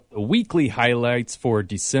The weekly highlights for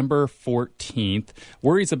December 14th.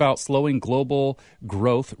 Worries about slowing global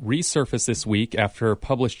growth resurfaced this week after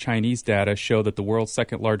published Chinese data show that the world's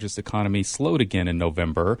second largest economy slowed again in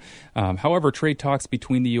November. However, trade talks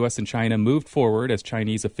between the U.S. and China moved forward as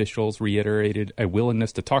Chinese officials reiterated a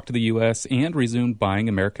willingness to talk to the U.S. and resumed buying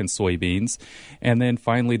American soybeans. And then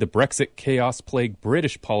finally, the Brexit chaos plagued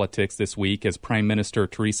British politics this week as Prime Minister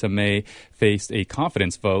Theresa May faced a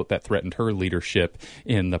confidence vote that threatened her leadership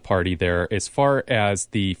in the party there. As far as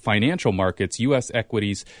the financial markets, U.S.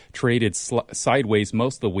 equities traded sideways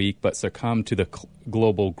most of the week, but succumbed to the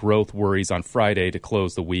global growth worries on Friday to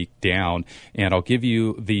close the week down. And I'll give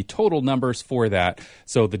you the total numbers for that.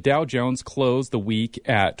 So the Dow Jones closed the week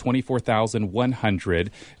at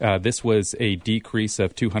 24,100. This was a decrease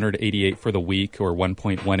of 288 for the week, or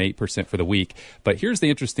 1.18% for the week. But here's the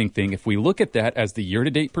interesting thing. If we look at that as the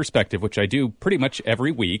year-to-date perspective, which I do pretty much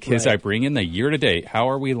every week, right, is I bring in the year-to-date. How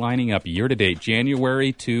are we lining up year-to-date,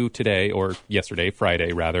 January to today, or yesterday,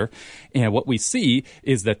 Friday, rather? And what we see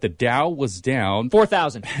is that the Dow was down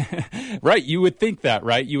 4,000. Right. You would think that,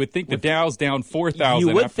 right? You would think the Dow's down 4,000.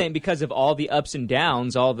 You would think because of all the ups and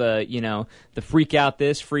downs, all the, the freak out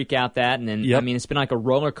this, freak out that. And then, I mean, it's been like a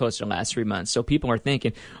roller coaster the last 3 months. So people are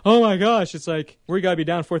thinking, oh my gosh, it's like, we got to be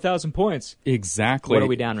down 4,000 points. Exactly. What are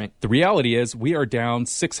we down, Rick? The reality is we are down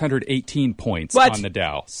 618 points on the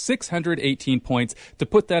Dow. 618 points. To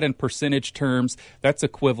put that in percentage terms, that's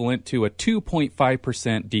equivalent to a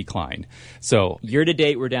 2.5% decline. So year to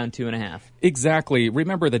date, we're down 2.5%. Exactly.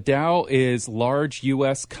 Remember, the Dow is large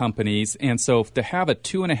U.S. companies, and so to have a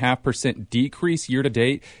 2.5% decrease year to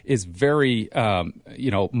date is very,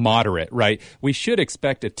 moderate, right? We should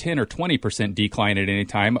expect a 10 or 20% decline at any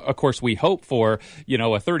time. Of course, we hope for,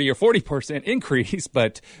 a 30 or 40% increase,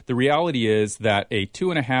 but the reality is that a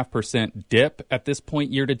 2.5% dip at this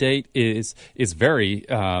point year to date is very,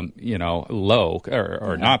 low,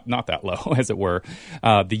 or not that low, as it were.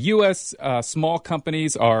 The U.S. Small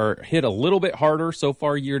companies are hit a little bit harder so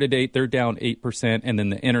far year to date. They're down 8%, and then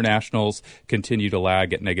the internationals continue to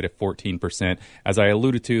lag at negative 14%. As I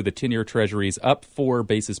alluded to, the 10-year Treasury is up 4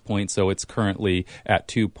 basis points, so it's currently at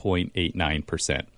 2.89%.